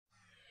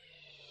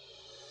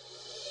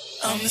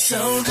I'm so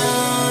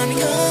gone,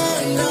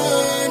 gone,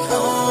 gone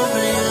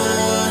over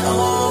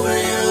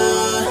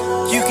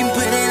you. You can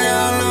put it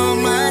all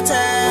on my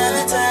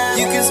tab.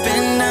 You can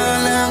spend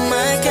all of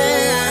my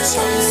cash.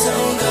 I'm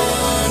so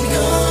gone,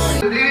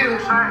 gone.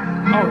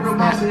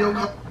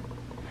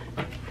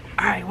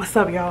 Alright, what's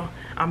up, y'all?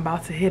 I'm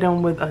about to hit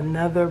him with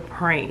another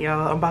prank,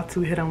 y'all. I'm about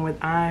to hit him with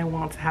I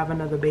want to have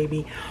another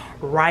baby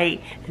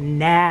right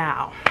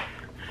now.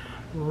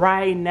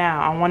 Right now.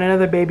 I want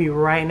another baby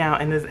right now.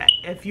 And this,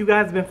 if you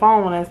guys have been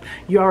following us,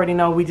 you already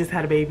know we just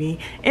had a baby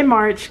in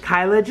March.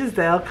 Kyla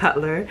Giselle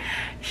Cutler.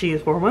 She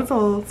is 4 months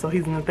old, so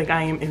he's gonna think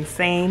I am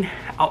insane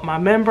out my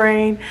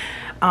membrane.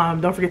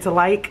 Don't forget to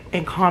like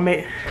and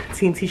comment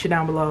Team Tisha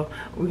down below.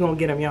 We're gonna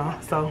get him, y'all.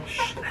 So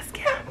let's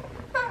get him.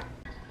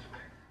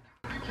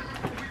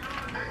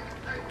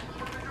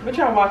 What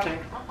y'all watching?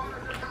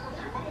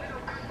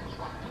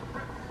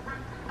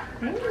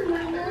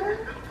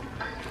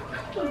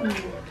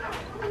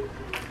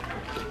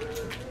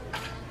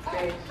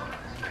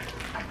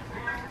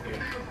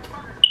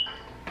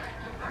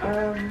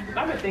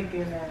 I've been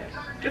thinking that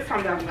it's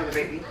time to have another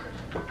baby.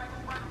 What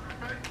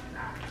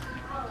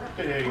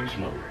the hell you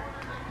smoke?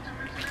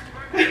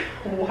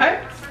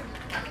 What?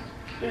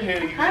 The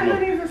hell you Kyla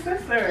smoke? needs a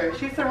sister.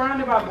 She's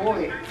surrounded by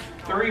boys.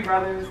 3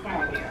 brothers. Come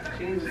on, yeah.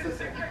 She needs a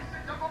sister.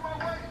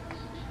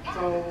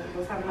 So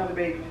let's have another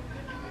baby.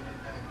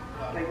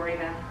 Like right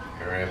now.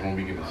 Her ass won't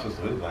be getting a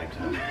sister this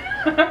lifetime.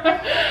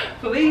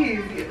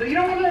 Please. You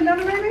don't want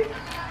another baby?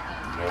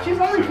 No, She's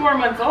only 4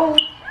 months old.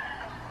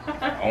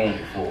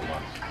 Only 4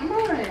 months. Come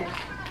on.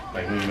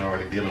 Like we ain't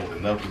already dealing with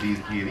enough of these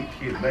kids. These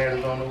kids bad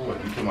as on the what?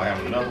 You talking about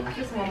having another one?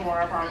 Just one more,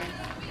 I promise.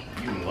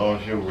 You done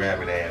lost your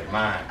rabbit ass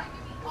mind.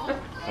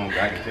 Something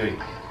I can tell you.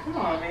 Come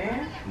on,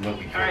 man. Must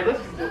be Alright, let's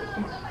just do it.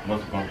 Come on.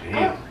 Must have bumped your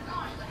head.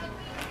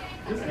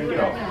 Let's do Man, it get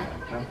right off. now.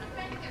 Huh?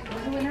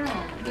 Let's do it now.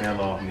 Get the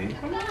hell off me.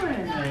 Come on.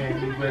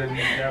 Man, you better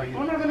be out of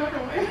We'll here. have another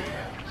one.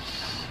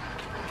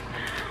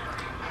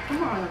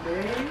 Come on,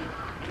 babe.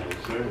 No,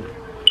 sir.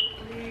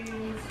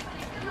 Please.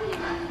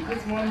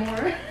 Just one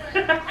more.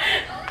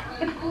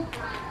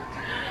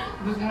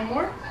 Just one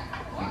more?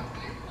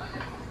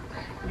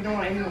 You don't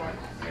want any more.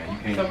 Man, you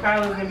can't. So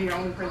Kyla's gonna be your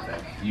only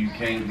princess. You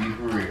can't be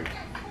for real.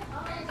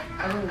 I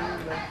really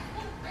need that.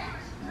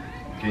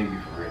 You can't be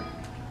for real.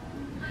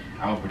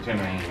 I'm gonna pretend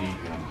I ain't eating.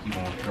 I'm gonna keep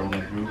on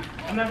strolling through.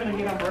 I'm not gonna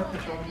get on birth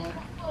control anymore.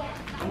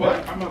 What?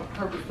 I'm gonna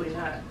purposely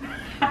not.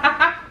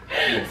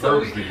 You're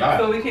purposely not.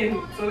 So we can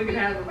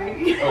have a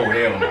baby. Oh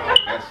hell no.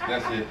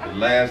 That's it. The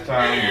last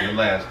time was the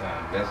last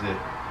time. That's it.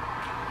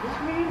 What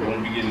you You mean?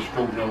 won't be getting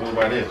stroked no more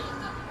by this.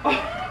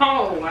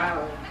 Oh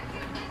wow.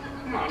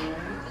 Come on, man.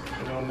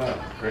 You know not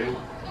crazy.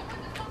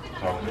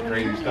 Talking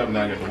crazy stuff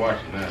now I got to watch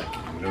it now.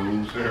 No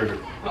sir.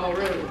 Oh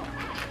really?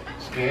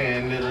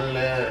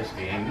 Scandalous,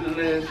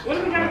 scandalous. What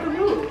do we have to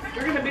lose?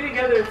 We're gonna be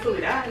together until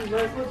we die. Let's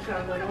look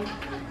at each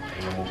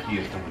Ain't no more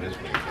kids coming this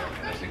way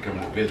unless they come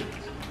to visit.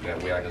 That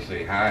way I can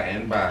say hi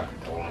and bye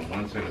all in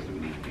one sentence if we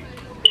need to be.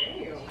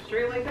 Damn,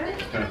 straight like that?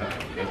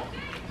 Yep.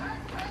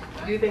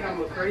 Do you think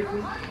I'm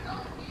crazy?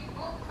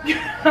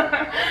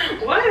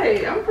 What?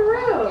 I'm for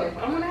real.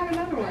 I'm gonna have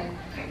another one.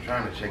 I'm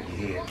trying to check your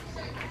head.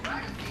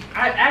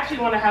 I actually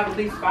want to have at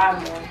least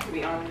 5 more, to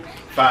be honest.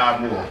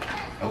 5 more.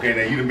 Okay,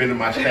 now you done been in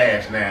my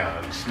stash now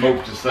and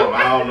smoked or something.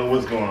 I don't know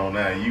what's going on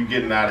now. You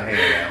getting out of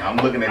hand now. I'm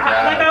looking at your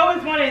eyes. Like I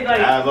always wanted,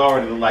 like, eyes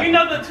already like you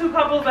know the 2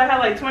 couples that had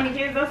like 20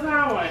 kids? That's what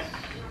I want.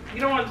 You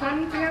don't want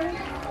 20 together? I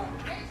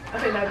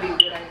think that'd be a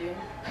good idea.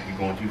 you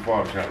going too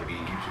far to try to be a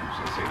YouTube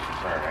sensation.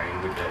 Sorry, I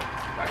ain't with that.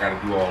 I gotta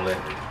do all that.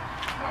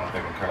 I don't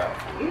think I'm cut out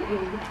for it.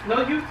 No,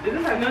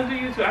 this has nothing to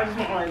do with YouTube. I just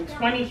want like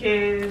 20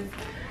 kids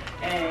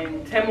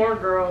and 10 more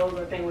girls.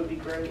 I think would be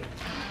great.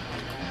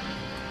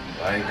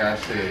 Like I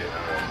said,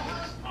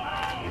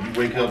 when you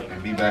wake up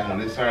and be back on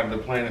this side of the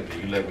planet, then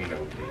you let me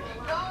know, please.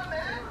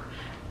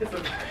 It's a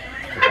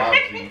Because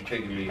obviously you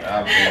taking me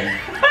out there.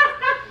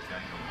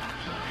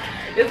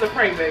 It's a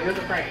prank, babe. It's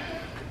a prank.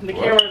 The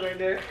What? camera's right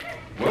there.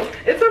 What?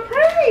 It's a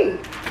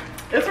prank.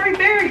 It's right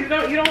there. You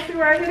don't see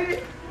where I hit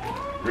it?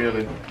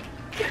 Really?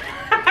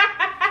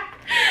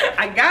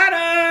 I got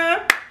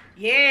him.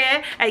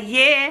 Yeah,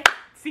 yeah.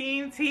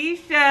 Team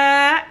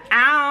Tisha.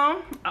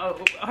 Ow. Oh,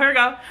 here we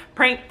go.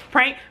 Prank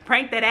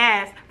that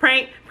ass.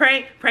 Prank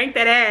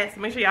that ass.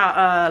 Make sure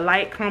y'all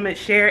like, comment,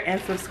 share, and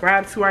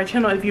subscribe to our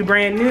channel if you're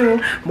brand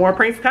new. More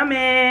pranks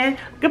coming.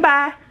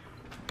 Goodbye.